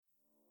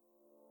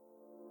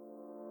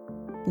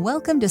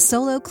Welcome to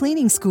Solo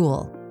Cleaning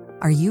School.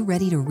 Are you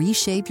ready to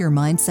reshape your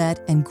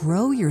mindset and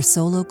grow your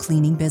solo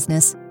cleaning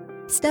business?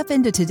 Step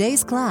into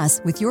today's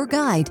class with your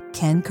guide,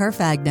 Ken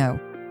Carfagno,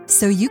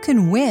 so you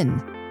can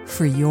win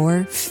for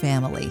your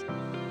family.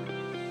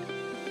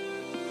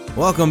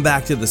 Welcome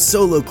back to the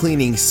Solo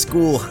Cleaning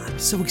School. I'm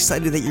so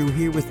excited that you're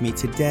here with me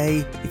today.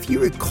 If you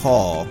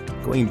recall,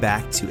 going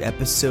back to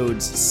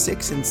episodes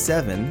 6 and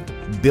 7,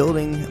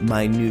 building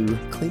my new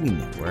cleaning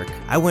network,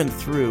 I went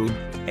through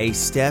a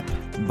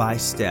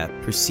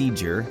step-by-step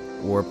procedure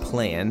or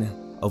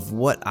plan of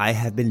what I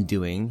have been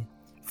doing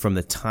from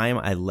the time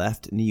I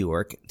left New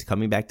York to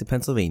coming back to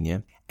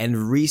Pennsylvania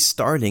and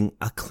restarting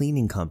a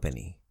cleaning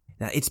company.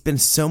 Now, it's been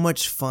so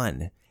much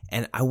fun,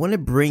 and I want to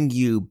bring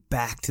you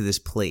back to this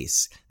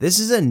place. This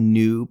is a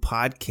new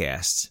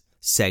podcast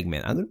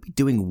segment. I'm going to be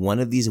doing one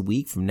of these a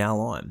week from now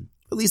on.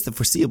 At least the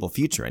foreseeable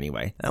future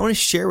anyway. I want to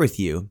share with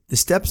you the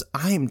steps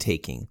I am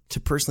taking to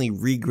personally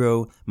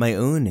regrow my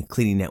own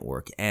cleaning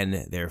network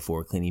and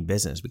therefore cleaning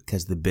business,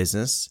 because the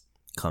business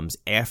comes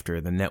after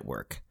the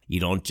network.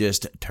 You don't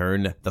just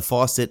turn the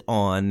faucet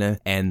on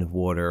and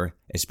water,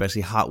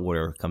 especially hot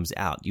water, comes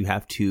out. You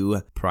have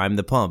to prime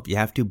the pump. You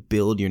have to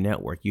build your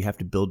network. You have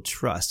to build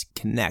trust,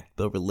 connect,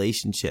 build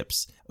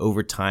relationships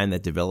over time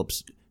that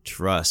develops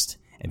trust.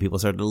 And people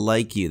start to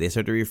like you. They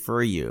start to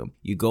refer you.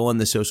 You go on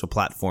the social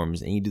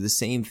platforms and you do the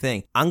same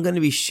thing. I'm going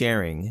to be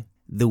sharing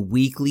the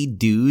weekly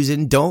do's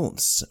and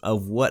don'ts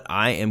of what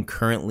I am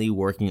currently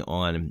working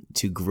on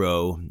to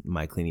grow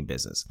my cleaning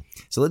business.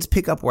 So let's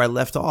pick up where I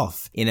left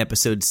off in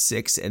episodes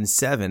 6 and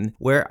 7,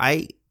 where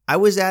I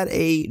was at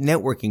a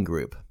networking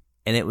group,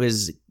 and it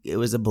was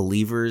a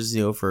believers,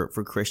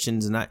 for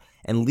Christians,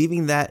 and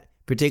leaving that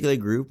particular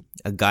group,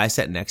 a guy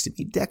sat next to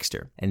me,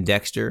 Dexter, and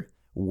Dexter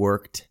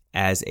worked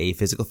as a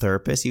physical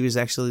therapist. He was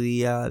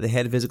actually the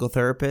head physical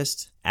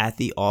therapist at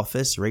the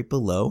office right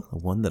below the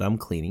one that I'm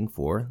cleaning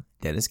for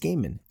Dennis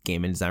Gaiman,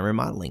 Gaiman Design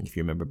Remodeling. If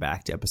you remember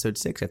back to episode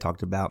 6, I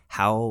talked about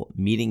how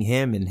meeting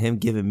him and him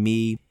giving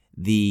me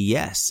the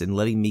yes and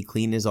letting me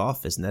clean his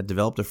office, and that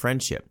developed a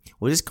friendship.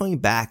 Well, just going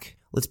back,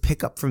 let's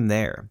pick up from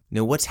there.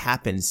 What's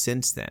happened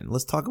since then?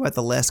 Let's talk about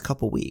the last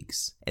couple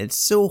weeks. And it's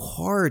so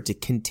hard to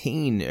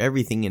contain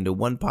everything into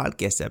one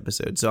podcast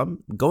episode. So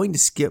I'm going to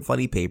skip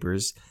funny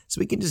papers so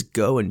we can just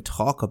go and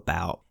talk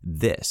about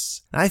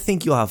this. And I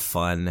think you'll have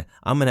fun.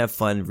 I'm going to have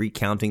fun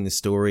recounting the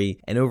story.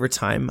 And over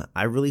time,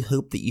 I really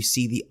hope that you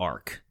see the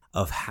arc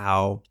of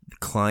how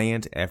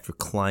client after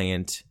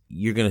client,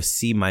 you're going to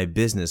see my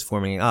business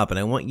forming up. And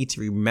I want you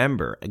to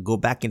remember and go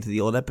back into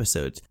the old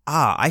episodes.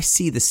 I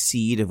see the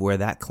seed of where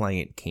that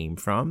client came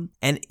from.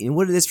 And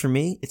what it is for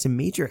me, it's a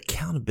major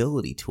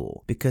accountability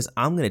tool, because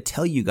I'm going to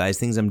tell you guys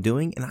things I'm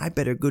doing, and I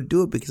better go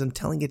do it because I'm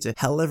telling it to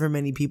however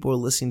many people are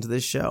listening to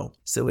this show.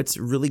 So it's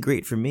really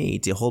great for me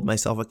to hold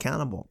myself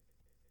accountable.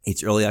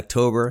 It's early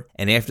October,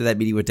 and after that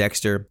meeting with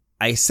Dexter,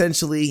 I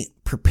essentially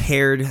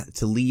prepared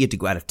to leave to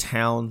go out of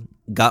town,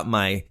 got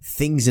my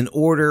things in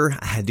order.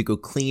 I had to go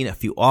clean a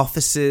few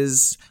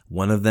offices.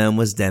 One of them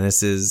was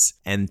Dennis's,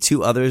 and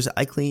 2 others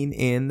I clean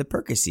in the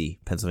Percy,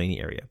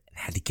 Pennsylvania area.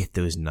 I had to get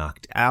those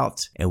knocked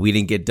out, and we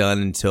didn't get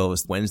done until it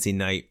was Wednesday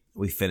night.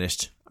 We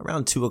finished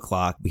around 2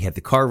 o'clock. We had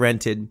the car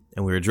rented,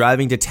 and we were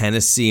driving to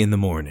Tennessee in the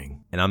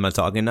morning. And I'm not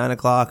talking 9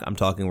 o'clock. I'm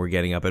talking we're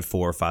getting up at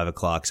 4 or 5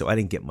 o'clock, so I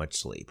didn't get much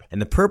sleep.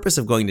 And the purpose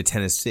of going to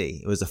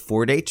Tennessee, it was a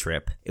 4-day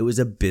trip. It was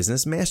a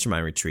business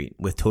mastermind retreat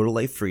with Total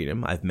Life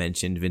Freedom. I've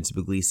mentioned Vince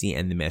Buglisi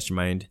and the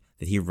mastermind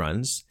that he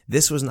runs.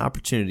 This was an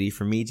opportunity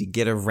for me to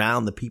get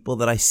around the people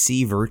that I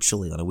see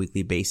virtually on a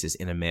weekly basis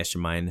in a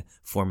mastermind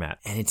format.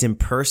 And it's in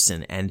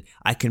person, and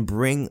I can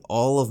bring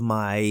all of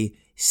my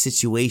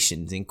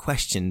situations and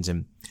questions,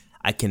 and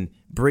I can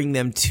bring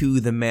them to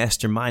the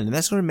mastermind. And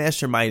that's what a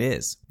mastermind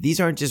is.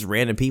 These aren't just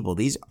random people.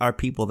 These are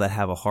people that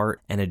have a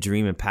heart and a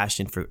dream and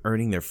passion for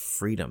earning their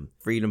freedom.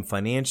 Freedom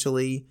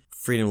financially,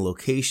 freedom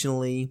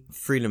locationally,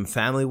 freedom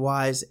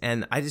family-wise.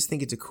 And I just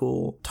think it's a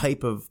cool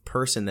type of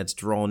person that's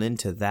drawn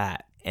into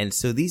that. And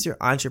so these are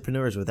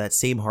entrepreneurs with that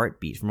same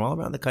heartbeat from all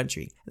around the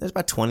country. And there's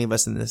about 20 of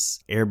us in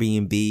this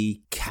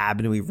Airbnb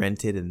cabin we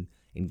rented in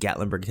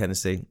Gatlinburg,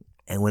 Tennessee.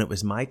 And when it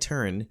was my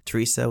turn,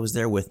 Teresa was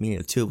there with me, and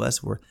the 2 of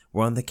us were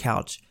on the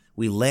couch.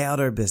 We lay out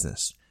our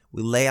business.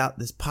 We lay out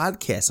this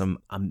podcast.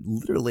 I'm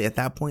literally at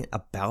that point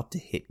about to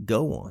hit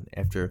go on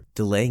after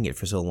delaying it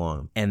for so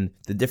long. And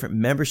the different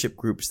membership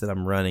groups that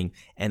I'm running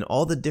and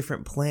all the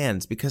different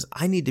plans, because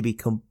I need to be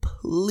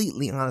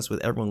completely honest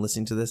with everyone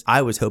listening to this.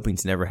 I was hoping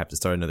to never have to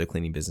start another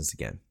cleaning business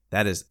again.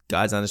 That is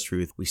God's honest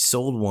truth. We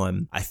sold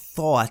one. I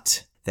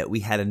thought that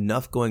we had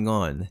enough going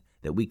on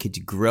that we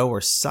could grow our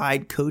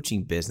side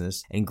coaching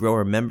business and grow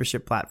our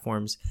membership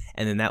platforms,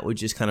 and then that would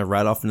just kind of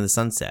ride off into the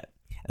sunset.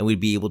 And we'd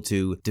be able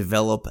to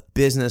develop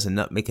business and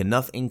make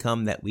enough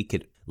income that we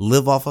could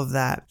live off of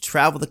that,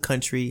 travel the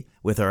country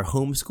with our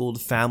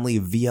homeschooled family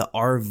via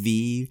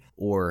RV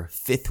or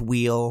fifth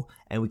wheel,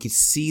 and we could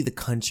see the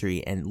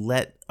country and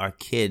let our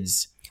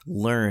kids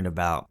learn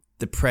about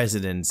the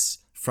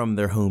presidents from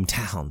their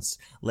hometowns.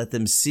 Let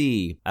them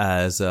see,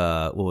 as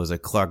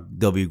Clark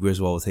W.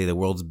 Griswold would say, the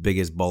world's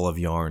biggest ball of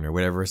yarn or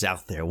whatever is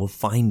out there. We'll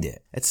find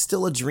it. It's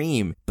still a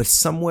dream, but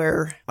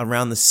somewhere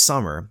around the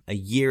summer, a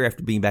year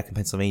after being back in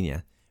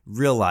Pennsylvania,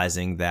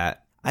 realizing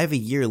that I have a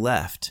year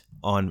left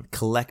on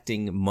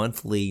collecting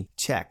monthly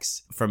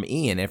checks from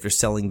Ian after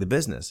selling the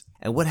business.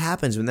 And what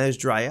happens when those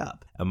dry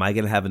up? Am I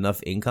going to have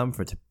enough income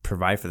to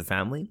provide for the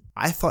family?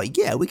 I thought,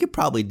 yeah, we could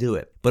probably do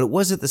it, but it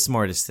wasn't the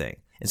smartest thing.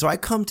 And so I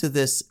come to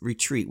this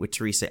retreat with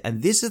Teresa,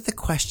 and this is the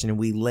question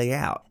we lay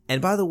out.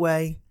 And by the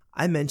way,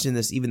 I mentioned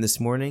this even this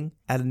morning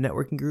at a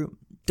networking group.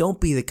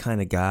 Don't be the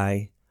kind of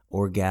guy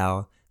or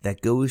gal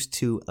that goes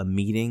to a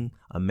meeting,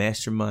 a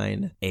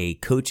mastermind, a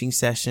coaching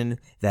session,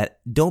 that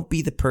don't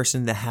be the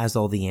person that has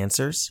all the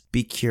answers.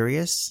 Be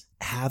curious,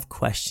 have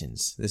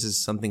questions. This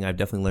is something I've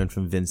definitely learned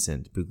from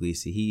Vincent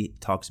Puglisi. He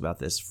talks about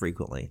this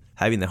frequently,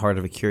 having the heart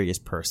of a curious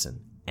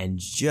person and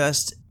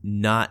just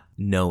not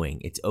knowing.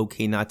 It's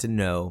okay not to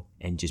know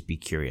and just be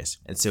curious.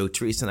 And so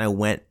Teresa and I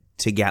went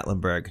to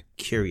Gatlinburg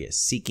curious,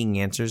 seeking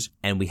answers,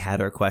 and we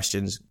had our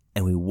questions,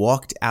 and we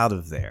walked out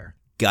of there,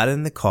 got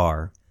in the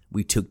car.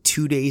 We took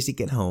 2 days to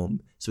get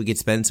home so we could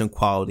spend some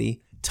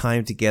quality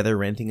time together,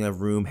 renting a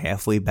room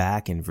halfway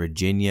back in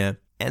Virginia.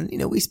 And,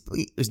 it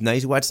was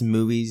nice to watch some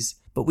movies,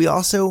 but we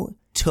also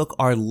took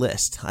our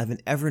list. I have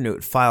an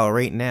Evernote file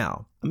right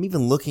now. I'm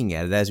even looking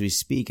at it as we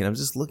speak, and I'm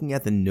just looking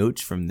at the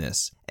notes from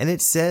this. And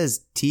it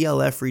says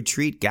TLF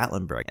Retreat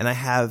Gatlinburg. And I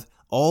have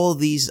all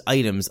these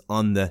items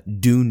on the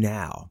do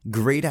now.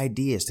 Great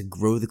ideas to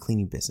grow the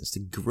cleaning business, to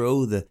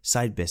grow the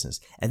side business.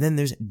 And then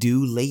there's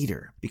do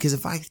later. Because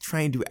if I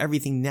try and do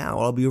everything now,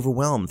 I'll be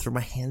overwhelmed, throw my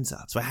hands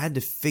up. So I had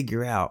to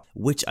figure out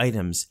which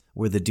items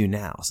were the do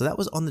now. So that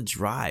was on the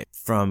drive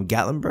from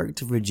Gatlinburg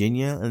to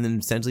Virginia, and then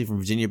essentially from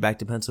Virginia back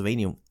to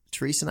Pennsylvania.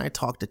 Teresa and I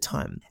talked a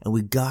ton, and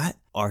we got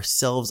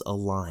ourselves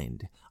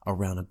aligned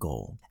around a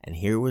goal. And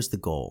here was the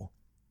goal.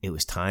 It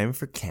was time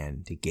for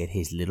Ken to get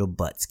his little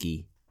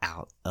buttski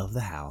out of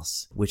the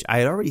house, which I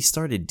had already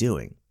started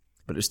doing,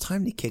 but it was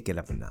time to kick it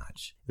up a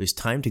notch. It was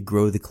time to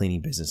grow the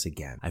cleaning business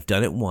again. I've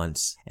done it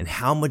once, and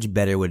how much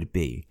better would it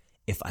be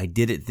if I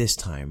did it this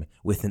time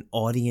with an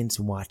audience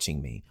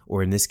watching me,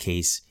 or in this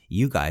case,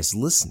 you guys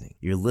listening.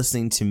 You're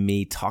listening to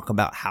me talk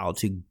about how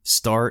to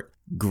start,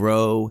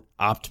 grow,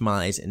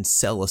 optimize, and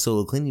sell a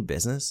solo cleaning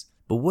business.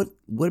 But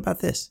what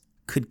about this?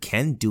 Could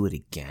Ken do it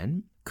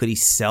again? Could he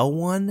sell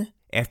one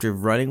after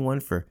running one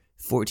for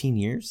 14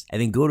 years and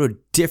then go to a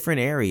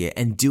different area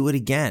and do it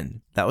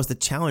again? That was the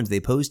challenge they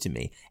posed to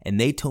me. And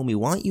they told me,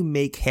 why don't you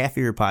make half of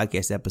your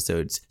podcast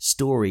episodes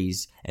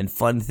stories and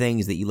fun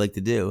things that you like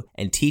to do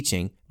and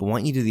teaching, but why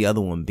don't you do the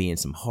other one being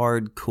some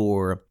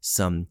hardcore,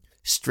 some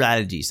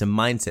strategy, some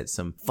mindset,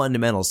 some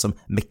fundamentals, some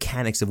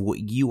mechanics of what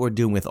you are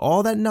doing with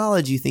all that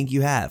knowledge you think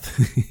you have.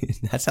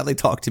 That's how they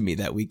talked to me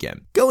that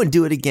weekend. Go and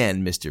do it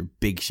again, Mr.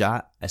 Big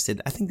Shot. I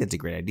said, I think that's a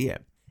great idea.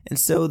 And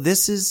so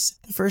this is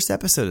the first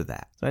episode of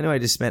that. So I know I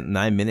just spent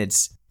 9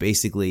 minutes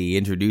basically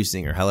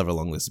introducing, or however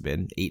long this has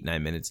been,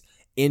 8-9 minutes,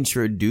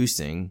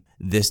 introducing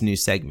this new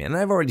segment. And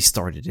I've already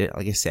started it,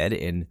 like I said,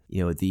 in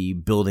the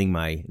building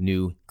my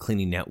new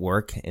cleaning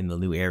network in the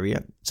new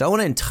area. So I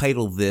want to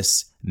entitle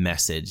this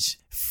message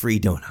Free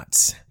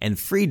Donuts. And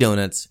free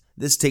donuts,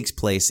 this takes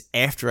place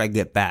after I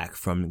get back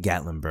from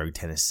Gatlinburg,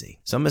 Tennessee.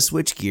 So I'm going to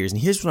switch gears,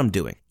 and here's what I'm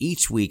doing.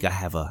 Each week I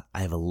have a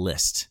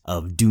list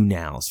of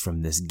do-nows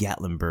from this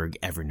Gatlinburg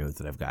Evernote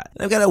that I've got.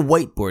 And I've got a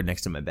whiteboard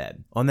next to my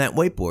bed. On that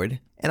whiteboard,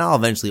 and I'll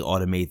eventually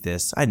automate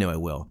this, I know I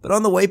will, but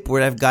on the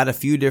whiteboard I've got a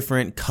few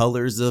different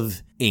colors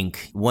of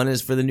ink. One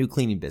is for the new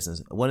cleaning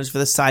business, one is for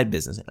the side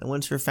business, and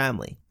one's for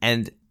family.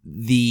 And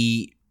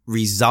the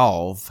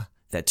resolve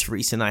that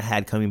Teresa and I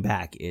had coming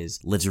back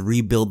is, let's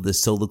rebuild the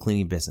solo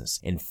cleaning business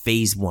in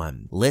phase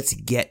 1. Let's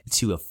get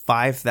to a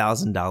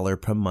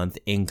 $5,000 per month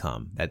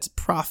income. That's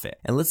profit.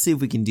 And let's see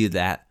if we can do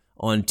that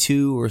on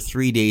 2 or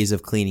 3 days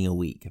of cleaning a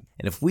week.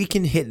 And if we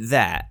can hit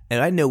that,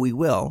 and I know we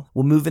will,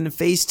 we'll move into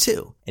phase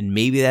 2. And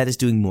maybe that is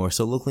doing more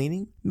solo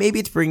cleaning. Maybe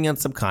it's bringing on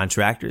some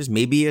contractors.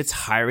 Maybe it's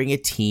hiring a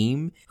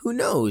team. Who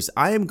knows?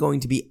 I am going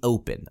to be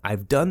open.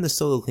 I've done the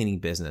solo cleaning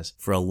business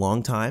for a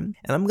long time,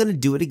 and I'm going to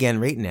do it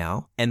again right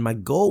now. And my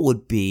goal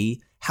would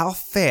be, how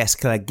fast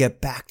can I get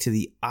back to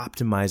the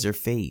optimizer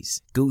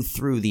phase? Go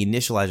through the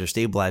initializer,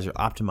 stabilizer,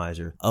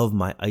 optimizer of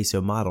my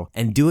ISO model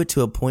and do it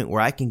to a point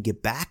where I can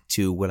get back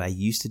to what I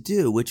used to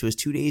do, which was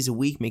 2 days a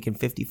week making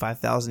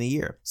 $55,000 a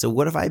year. So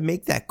what if I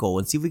make that goal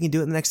and see if we can do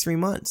it in the next 3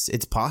 months?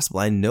 It's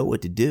possible. I know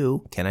what to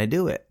do. Can I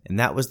do it? And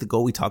that was the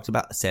goal we talked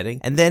about setting.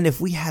 And then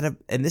if we had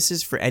and this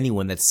is for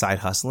anyone that's side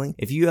hustling,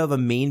 if you have a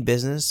main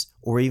business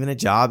or even a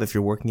job, if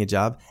you're working a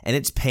job and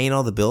it's paying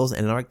all the bills,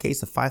 and in our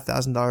case, a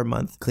 $5,000 a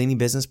month cleaning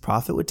business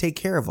profit would take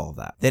care of all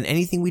that, then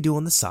anything we do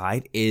on the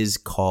side is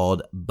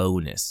called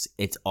bonus.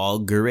 It's all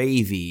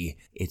gravy.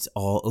 It's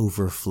all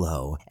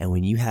overflow. And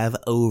when you have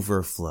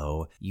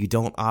overflow, you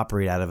don't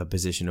operate out of a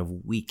position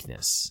of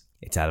weakness.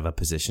 It's out of a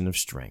position of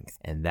strength.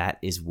 And that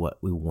is what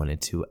we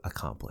wanted to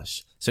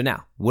accomplish. So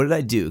now, what did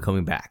I do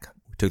coming back?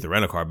 Took the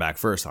rental car back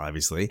first,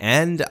 obviously,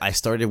 and I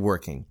started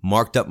working.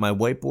 Marked up my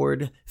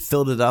whiteboard,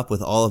 filled it up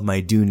with all of my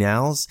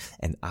do-nows,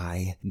 and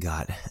I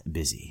got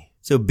busy.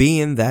 So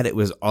being that it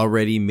was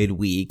already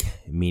midweek,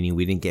 meaning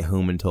we didn't get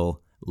home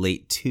until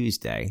late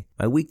Tuesday,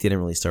 my week didn't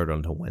really start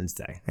until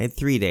Wednesday. I had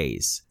 3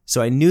 days.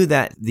 So I knew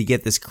that to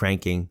get this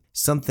cranking,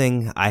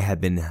 something I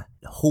had been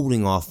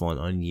holding off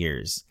on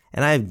years.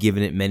 And I have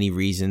given it many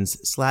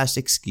reasons /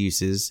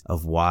 excuses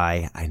of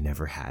why I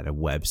never had a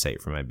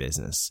website for my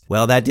business.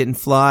 Well, that didn't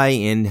fly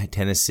in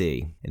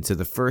Tennessee. And so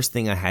the first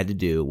thing I had to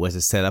do was to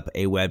set up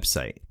a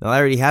website. Now, I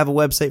already have a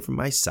website for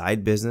my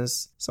side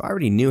business, so I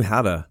already knew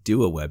how to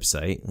do a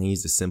website. I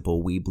used a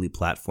simple Weebly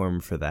platform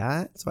for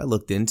that. So I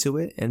looked into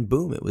it and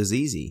boom, it was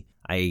easy.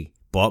 I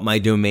bought my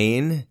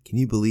domain. Can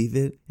you believe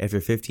it?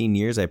 After 15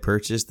 years, I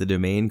purchased the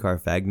domain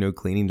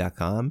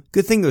carfagnocleaning.com.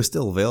 Good thing it was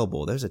still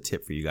available. There's a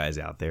tip for you guys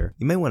out there.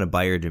 You might want to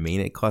buy your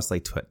domain. It costs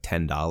like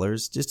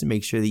 $10 just to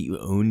make sure that you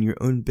own your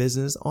own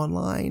business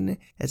online.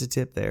 That's a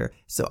tip there.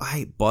 So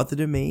I bought the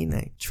domain.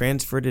 I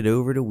transferred it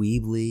over to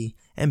Weebly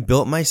and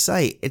built my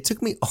site. It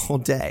took me all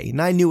day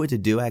and I knew what to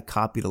do. I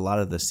copied a lot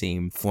of the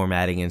same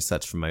formatting and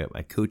such from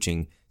my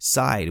coaching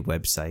side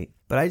website,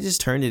 but I just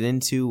turned it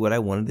into what I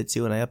wanted it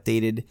to, and I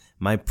updated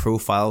my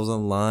profiles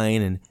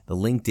online and the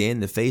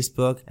LinkedIn, the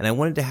Facebook, and I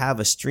wanted to have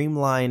a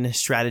streamlined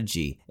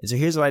strategy. And so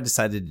here's what I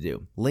decided to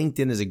do.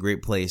 LinkedIn is a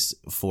great place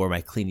for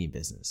my cleaning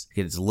business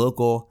because it's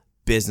local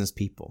business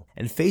people,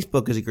 and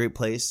Facebook is a great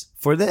place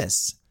for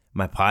this,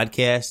 my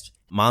podcast,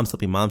 Moms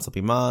Helping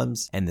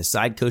Moms, and the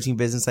side coaching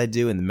business I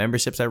do and the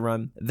memberships I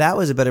run. That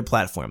was a better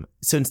platform.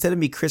 So instead of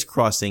me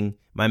crisscrossing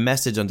my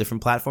message on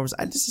different platforms,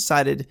 I just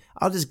decided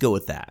I'll just go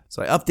with that.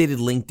 So I updated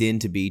LinkedIn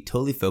to be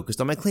totally focused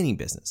on my cleaning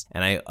business.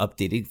 And I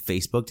updated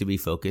Facebook to be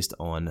focused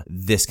on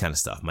this kind of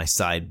stuff, my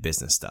side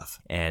business stuff.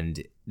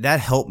 And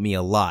that helped me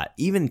a lot,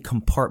 even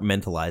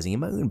compartmentalizing in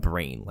my own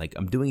brain. Like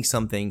I'm doing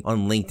something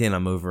on LinkedIn,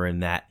 I'm over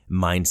in that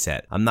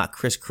mindset. I'm not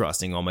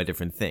crisscrossing all my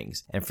different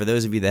things. And for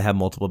those of you that have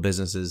multiple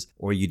businesses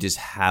or you just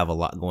have a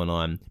lot going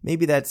on,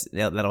 maybe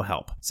that'll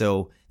help.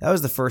 So that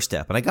was the first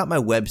step. And I got my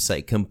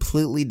website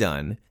completely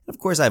done. Of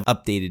course, I've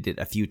updated it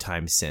a few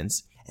times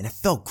since. And it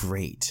felt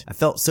great. I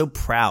felt so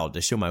proud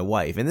to show my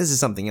wife. And this is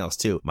something else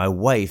too. My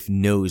wife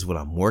knows what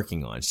I'm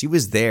working on. She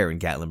was there in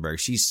Gatlinburg.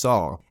 She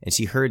saw and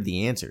she heard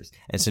the answers.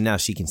 And so now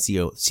she can see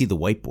the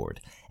whiteboard.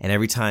 And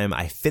every time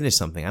I finish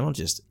something, I don't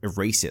just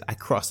erase it. I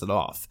cross it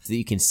off so that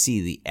you can see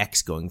the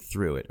X going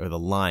through it or the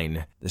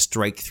line, the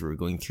strike through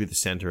going through the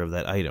center of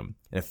that item.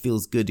 And it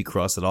feels good to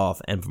cross it off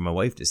and for my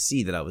wife to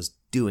see that I was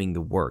doing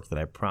the work that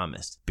I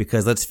promised.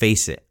 Because let's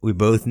face it, we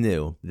both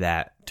knew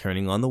that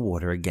turning on the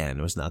water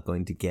again was not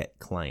going to get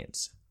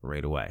clients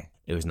right away.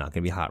 It was not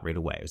going to be hot right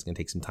away. It was going to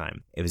take some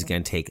time. It was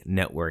going to take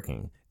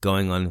networking,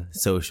 going on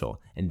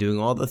social, and doing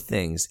all the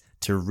things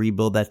to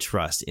rebuild that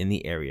trust in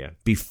the area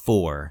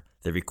before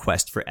the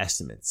request for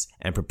estimates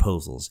and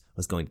proposals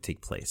was going to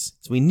take place.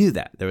 So we knew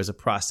that there was a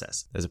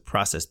process. There's a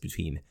process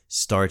between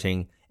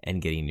starting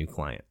and getting a new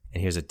client.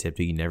 And here's a tip: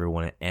 you never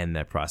want to end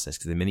that process,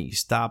 because the minute you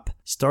stop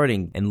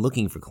starting and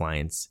looking for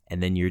clients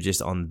and then you're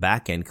just on the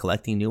back end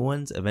collecting new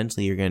ones,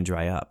 eventually you're going to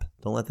dry up.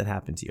 Don't let that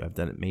happen to you. I've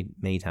done it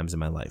many times in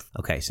my life.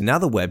 Okay, so now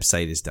the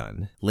website is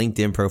done.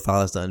 LinkedIn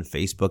profile is done.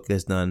 Facebook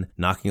is done.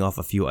 Knocking off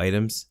a few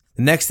items.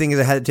 The next thing is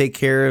I had to take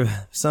care of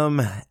some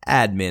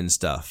admin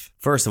stuff.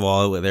 First of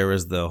all, there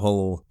was the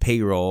whole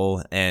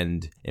payroll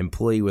and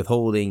employee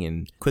withholding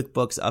and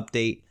QuickBooks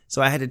update.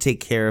 So I had to take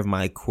care of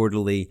my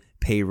quarterly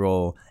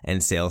payroll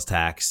and sales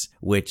tax,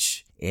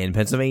 which in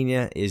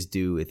Pennsylvania is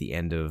due at the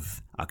end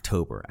of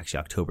October, actually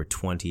October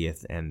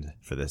 20th, and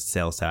for the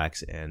sales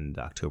tax, and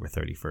October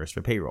 31st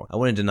for payroll. I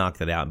wanted to knock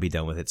that out and be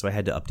done with it. So I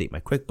had to update my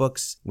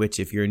QuickBooks, which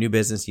if you're a new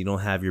business, you don't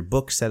have your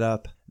book set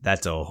up.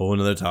 That's a whole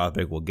nother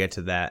topic. We'll get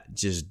to that.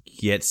 Just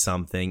get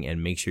something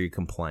and make sure you're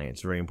compliant.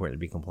 It's very important to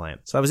be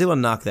compliant. So I was able to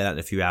knock that out in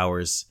a few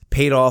hours,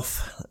 paid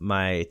off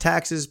my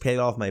taxes, paid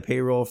off my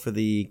payroll for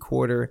the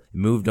quarter,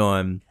 moved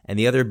on. And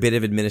the other bit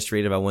of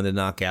administrative I wanted to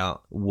knock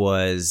out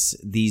was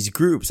these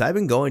groups. I've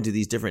been going to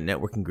these different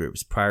networking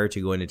groups prior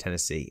to going to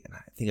Tennessee. And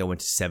I think I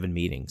went to 7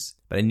 meetings,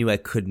 but I knew I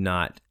could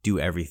not do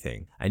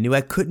everything. I knew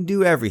I couldn't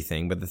do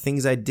everything, but the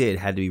things I did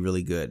had to be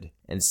really good.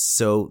 And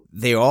so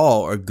they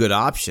all are good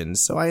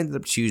options. So I ended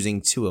up choosing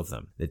 2 of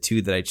them. The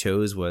 2 that I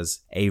chose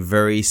was a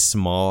very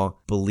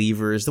small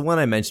Believers, the one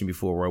I mentioned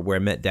before where I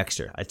met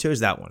Dexter. I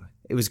chose that one.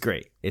 It was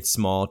great. It's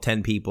small,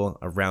 10 people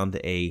around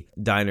a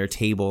diner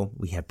table.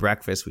 We have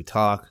breakfast, we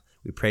talk,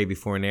 we pray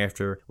before and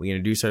after, we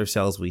introduce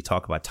ourselves, we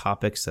talk about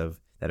topics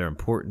that are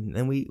important,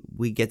 and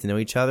we get to know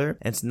each other,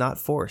 and it's not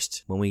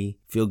forced. When we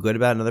feel good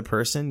about another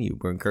person,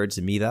 we're encouraged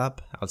to meet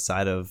up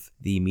outside of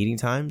the meeting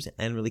times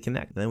and really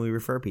connect. Then we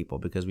refer people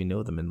because we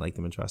know them and like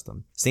them and trust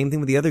them. Same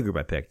thing with the other group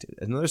I picked.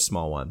 Another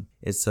small one.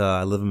 It's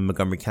I live in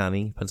Montgomery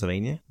County,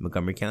 Pennsylvania.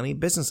 Montgomery County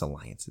Business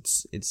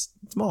Alliance. It's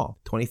small,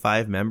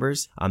 25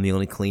 members. I'm the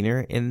only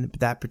cleaner in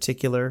that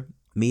particular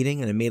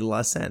meeting, and it made a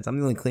lot of sense. I'm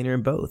the only cleaner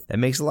in both. That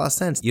makes a lot of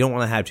sense. You don't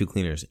want to have two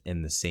cleaners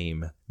in the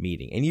same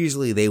meeting. And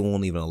usually they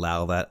won't even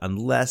allow that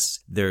unless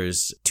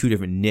there's two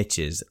different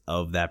niches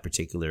of that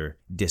particular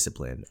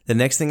discipline. The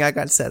next thing I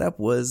got set up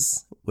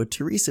was what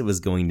Teresa was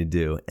going to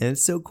do. And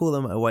it's so cool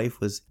that my wife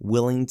was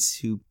willing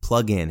to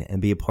plug in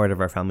and be a part of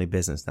our family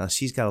business. Now,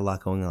 she's got a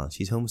lot going on.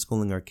 She's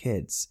homeschooling our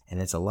kids,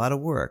 and it's a lot of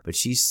work, but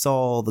she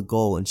saw the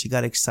goal and she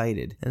got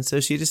excited. And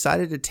so she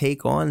decided to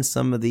take on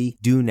some of the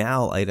do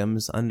now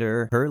items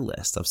under her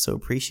list. I'm so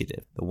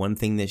appreciative. The one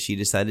thing that she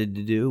decided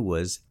to do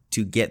was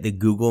to get the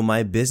Google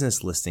My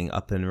Business listing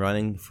up and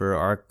running for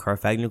our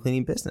Carfagno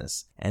cleaning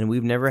business. And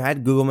we've never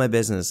had Google My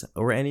Business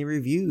or any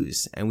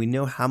reviews. And we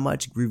know how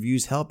much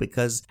reviews help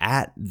because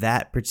at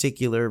that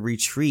particular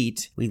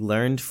retreat, we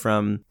learned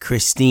from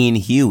Christine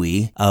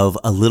Huey of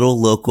A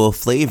Little Local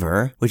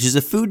Flavor, which is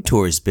a food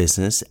tours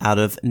business out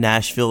of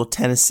Nashville,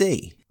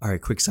 Tennessee. All right,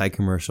 quick side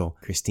commercial.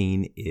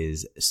 Christine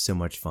is so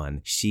much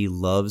fun. She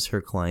loves her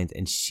clients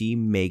and she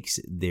makes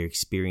their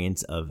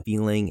experience of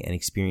feeling and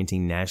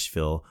experiencing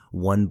Nashville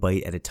one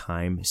bite at a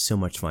time so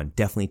much fun.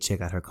 Definitely check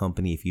out her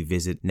company if you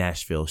visit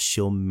Nashville.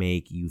 She'll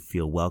make you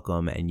feel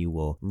welcome and you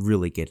will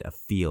really get a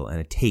feel and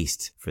a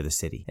taste for the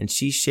city. And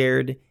she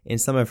shared in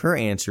some of her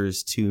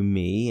answers to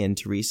me and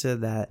Teresa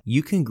that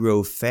you can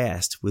grow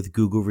fast with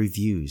Google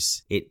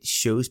reviews. It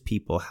shows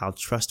people how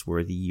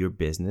trustworthy your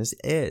business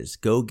is.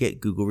 Go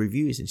get Google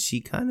reviews. And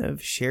she kind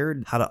of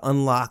shared how to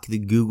unlock the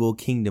Google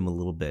kingdom a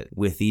little bit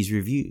with these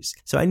reviews.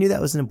 So I knew that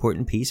was an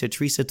important piece. So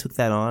Teresa took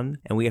that on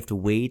and we have to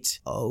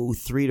wait,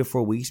 3 to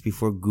 4 weeks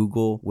before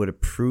Google would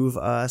approve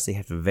us. They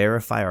have to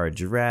verify our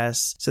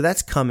address. So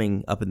that's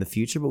coming up in the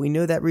future, but we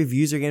know that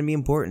reviews are going to be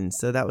important.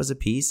 So that was a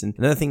piece. And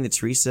another thing that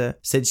Teresa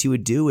said she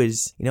would do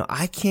is,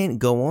 I can't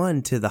go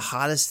on to the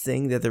hottest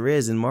thing that there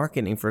is in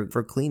marketing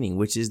for cleaning,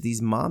 which is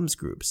these moms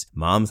groups.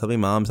 Moms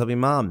helping moms helping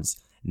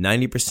moms.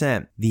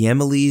 90%. The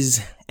Emilys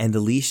and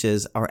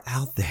Alicias are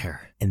out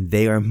there and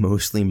they are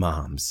mostly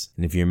moms.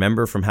 And if you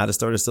remember from How to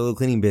Start a Solo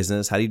Cleaning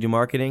Business, how do you do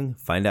marketing?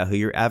 Find out who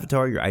your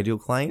avatar, your ideal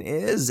client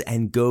is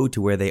and go to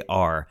where they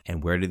are.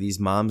 And where do these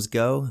moms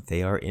go?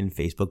 They are in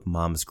Facebook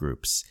moms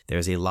groups.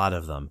 There's a lot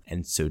of them.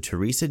 And so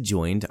Teresa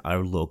joined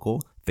our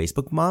local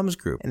Facebook Moms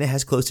group, and it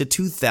has close to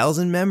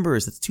 2,000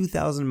 members. That's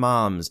 2,000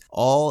 moms,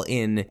 all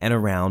in and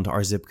around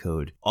our zip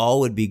code.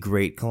 All would be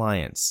great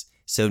clients.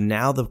 So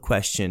now the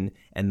question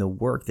and the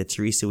work that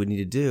Teresa would need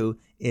to do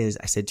is,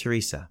 I said,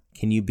 Teresa,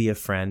 can you be a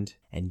friend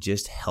and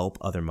just help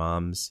other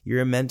moms?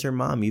 You're a mentor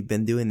mom. You've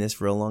been doing this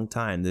for a long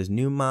time. There's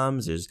new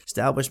moms, there's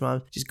established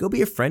moms. Just go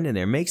be a friend in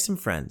there. Make some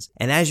friends.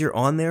 And as you're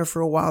on there for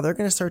a while, they're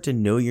going to start to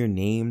know your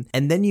name.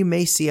 And then you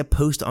may see a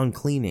post on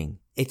cleaning.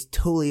 It's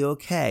totally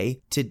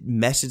okay to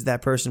message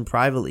that person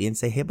privately and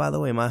say, hey, by the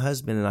way, my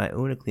husband and I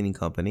own a cleaning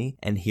company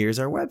and here's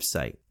our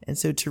website. And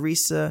so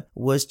Teresa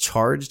was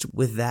charged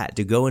with that,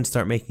 to go and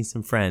start making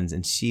some friends.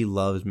 And she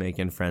loves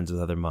making friends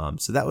with other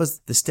moms. So that was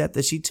the step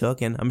that she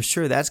took. And I'm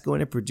sure that's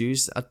going to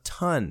produce a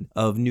ton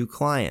of new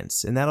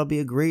clients. And that'll be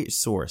a great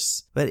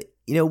source. But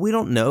we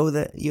don't know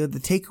that, the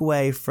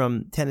takeaway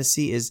from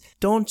Tennessee is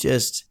don't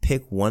just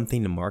pick one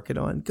thing to market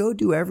on. Go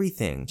do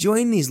everything.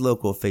 Join these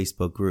local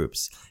Facebook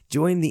groups.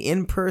 Join the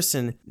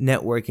in-person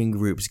networking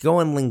groups. Go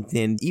on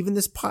LinkedIn. Even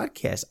this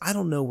podcast. I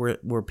don't know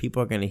where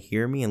people are going to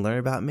hear me and learn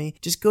about me.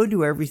 Just go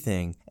do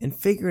everything and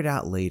figure it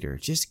out later.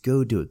 Just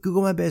go do it.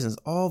 Google My Business.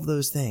 All of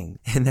those things.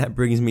 And that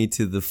brings me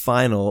to the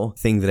final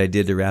thing that I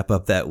did to wrap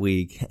up that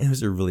week. It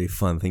was a really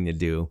fun thing to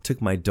do.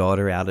 Took my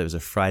daughter out. It was a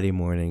Friday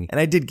morning. And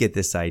I did get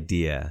this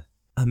idea.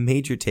 A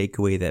major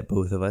takeaway that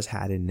both of us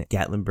had in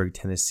Gatlinburg,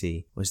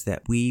 Tennessee, was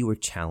that we were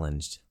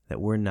challenged, that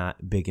we're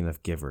not big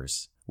enough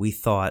givers. We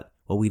thought,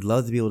 well, we'd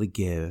love to be able to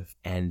give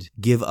and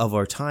give of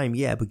our time,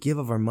 yeah, but give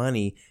of our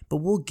money, but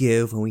we'll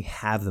give when we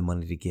have the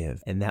money to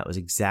give. And that was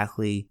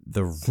exactly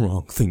the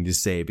wrong thing to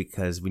say,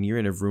 because when you're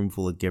in a room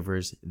full of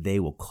givers, they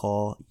will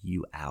call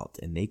you out.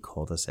 And they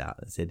called us out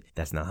and said,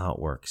 that's not how it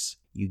works.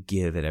 You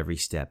give at every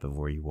step of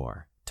where you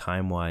are.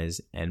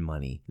 Time-wise and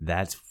money.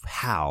 That's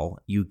how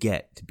you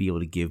get to be able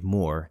to give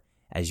more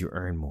as you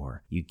earn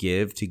more. You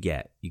give to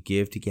get. You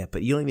give to get.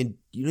 But you don't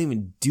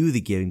even do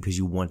the giving because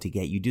you want to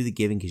get. You do the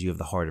giving because you have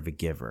the heart of a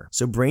giver.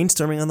 So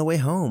brainstorming on the way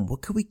home.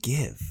 What could we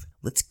give?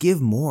 Let's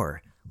give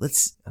more.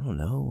 Let's,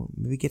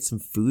 maybe get some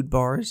food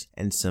bars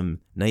and some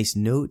nice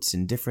notes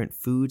and different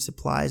food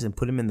supplies and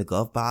put them in the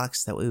glove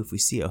box. That way if we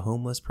see a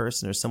homeless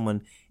person or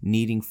someone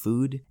needing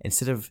food,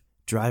 instead of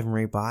driving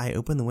right by,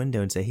 open the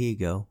window and say, here you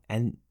go.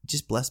 And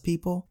just bless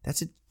people.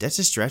 That's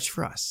a stretch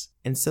for us.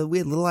 And so we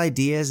had little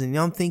ideas, and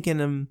I'm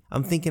thinking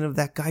of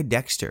that guy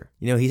Dexter.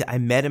 I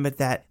met him at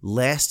that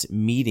last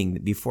meeting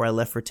before I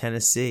left for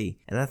Tennessee,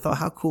 and I thought,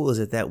 how cool is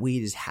it that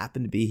we just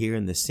happened to be here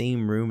in the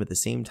same room at the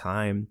same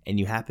time, and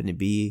you happen to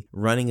be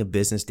running a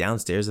business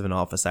downstairs of an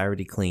office I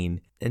already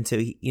cleaned. And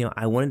so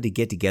I wanted to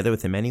get together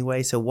with him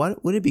anyway. So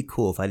what would it be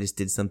cool if I just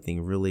did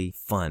something really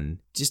fun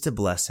just to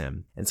bless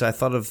him? And so I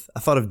thought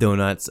of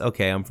donuts.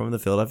 Okay, I'm from the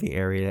Philadelphia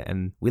area,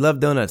 and we love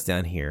donuts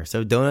down here. here.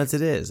 So donuts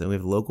it is. And we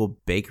have a local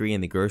bakery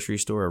and the grocery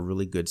store are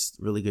really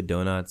good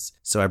donuts.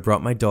 So I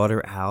brought my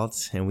daughter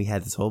out and we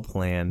had this whole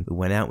plan. We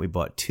went out, we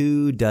bought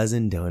 24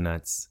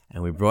 donuts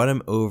and we brought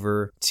them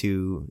over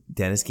to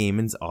Dennis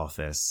Gaiman's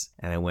office.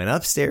 And I went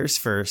upstairs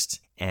first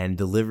and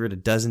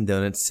delivered 12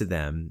 donuts to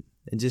them.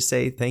 And just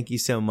say thank you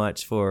so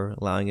much for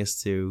allowing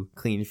us to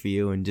clean for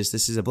you. And just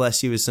this is a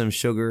bless you with some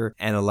sugar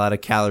and a lot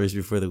of calories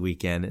before the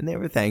weekend. And they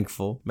were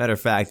thankful. Matter of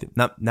fact,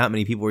 not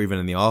many people were even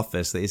in the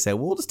office. They said,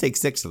 well, we'll just take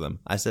 6 of them.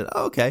 I said,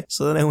 oh, okay.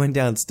 So then I went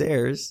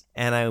downstairs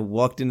and I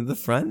walked into the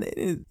front.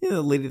 And,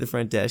 the lady at the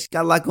front desk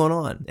got a lot going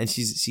on. And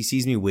she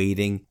sees me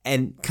waiting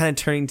and kind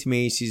of turning to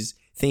me. She's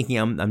thinking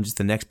I'm just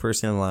the next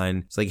person in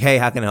line. It's like, hey,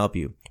 how can I help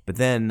you? But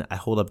then I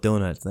hold up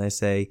donuts and I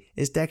say,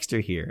 is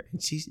Dexter here?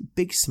 And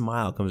big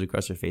smile comes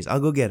across her face. I'll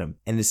go get him.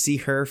 And to see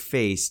her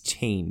face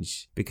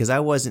change, because I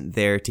wasn't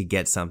there to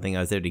get something. I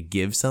was there to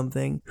give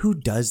something. Who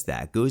does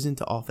that? Goes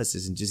into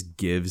offices and just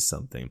gives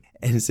something.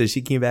 And so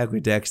she came back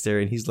with Dexter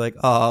and he's like,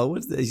 oh,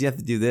 what's this? You have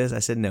to do this? I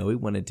said, no, we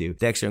wanted to.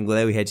 Dexter, I'm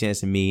glad we had a chance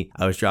to meet.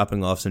 I was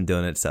dropping off some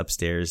donuts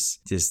upstairs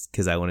just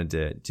because I wanted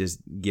to just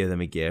give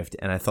them a gift.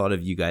 And I thought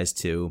of you guys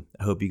too.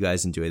 I hope you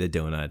guys enjoy the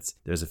donuts.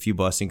 There's a few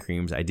Boston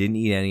creams. I didn't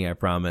eat any, I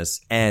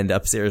promise. And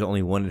upstairs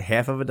only wanted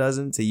half of a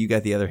dozen. So you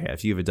got the other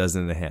half. You have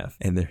 12.5.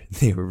 And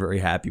they were very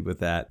happy with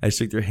that. I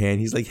shook their hand.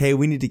 He's like, hey,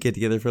 we need to get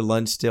together for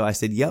lunch still. I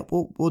said, yep,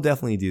 we'll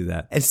definitely do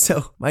that. And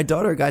so my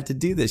daughter got to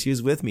do this. She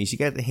was with me. She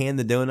got to hand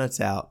the donuts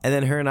out. And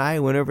then her and I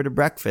went over to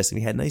breakfast and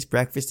we had a nice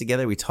breakfast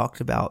together. We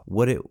talked about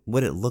what it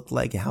looked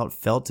like and how it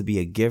felt to be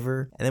a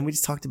giver. And then we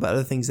just talked about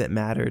other things that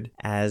mattered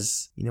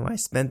as, I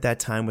spent that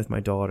time with my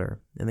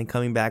daughter. And then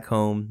coming back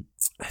home,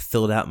 I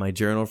filled out my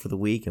journal for the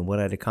week and what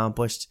I'd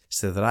accomplished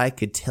so that I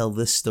could tell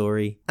this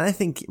story. And I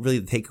think really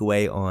the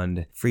takeaway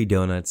on free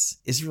donuts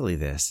is really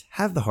this.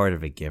 Have the heart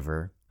of a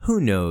giver. Who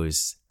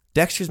knows?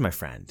 Dexter's my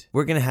friend.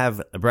 We're going to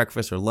have a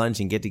breakfast or lunch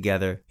and get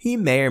together. He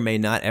may or may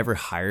not ever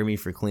hire me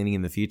for cleaning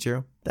in the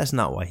future. That's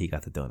not why he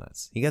got the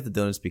donuts. He got the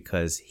donuts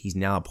because he's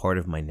now a part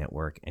of my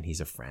network and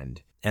he's a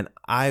friend. And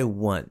I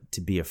want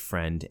to be a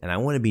friend and I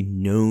want to be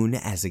known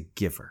as a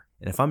giver.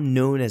 And if I'm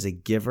known as a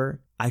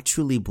giver, I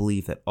truly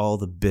believe that all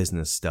the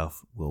business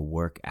stuff will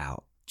work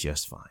out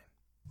just fine.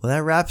 Well,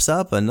 that wraps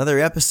up another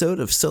episode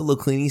of Solo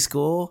Cleaning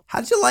School.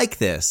 How'd you like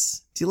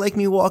this? Do you like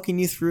me walking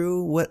you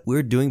through what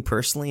we're doing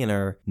personally in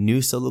our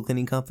new solo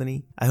cleaning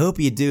company? I hope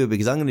you do,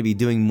 because I'm going to be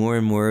doing more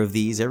and more of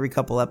these. Every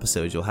couple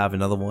episodes, you'll have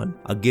another one.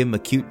 I'll give them a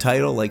cute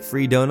title like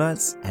Free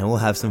Donuts, and we'll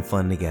have some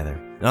fun together.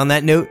 And on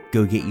that note,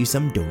 go get you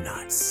some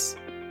donuts.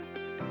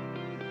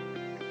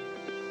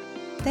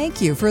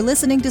 Thank you for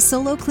listening to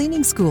Solo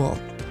Cleaning School.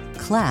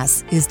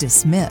 Class is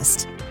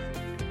dismissed.